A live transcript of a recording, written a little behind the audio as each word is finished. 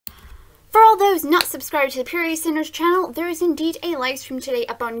For all those not subscribed to the Purity Sinners channel, there is indeed a live stream today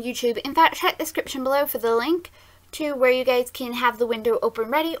up on YouTube. In fact, check the description below for the link to where you guys can have the window open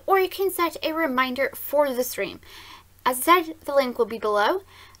ready, or you can set a reminder for the stream. As I said, the link will be below.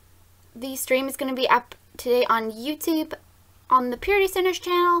 The stream is going to be up today on YouTube on the Purity Sinners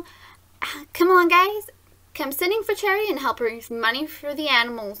channel. Come on, guys. Come sitting for charity and help raise money for the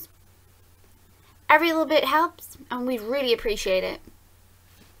animals. Every little bit helps, and we'd really appreciate it.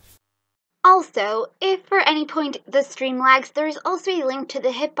 Also, if for any point the stream lags, there is also a link to the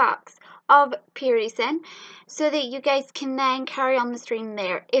hitbox of Purity Sin, so that you guys can then carry on the stream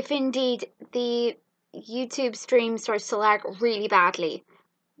there, if indeed the YouTube stream starts to lag really badly.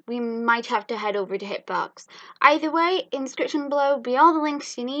 We might have to head over to hitbox. Either way, in the description below will be all the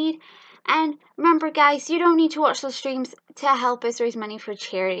links you need. And remember, guys, you don't need to watch the streams to help us raise money for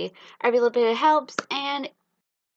charity. Every little bit helps, and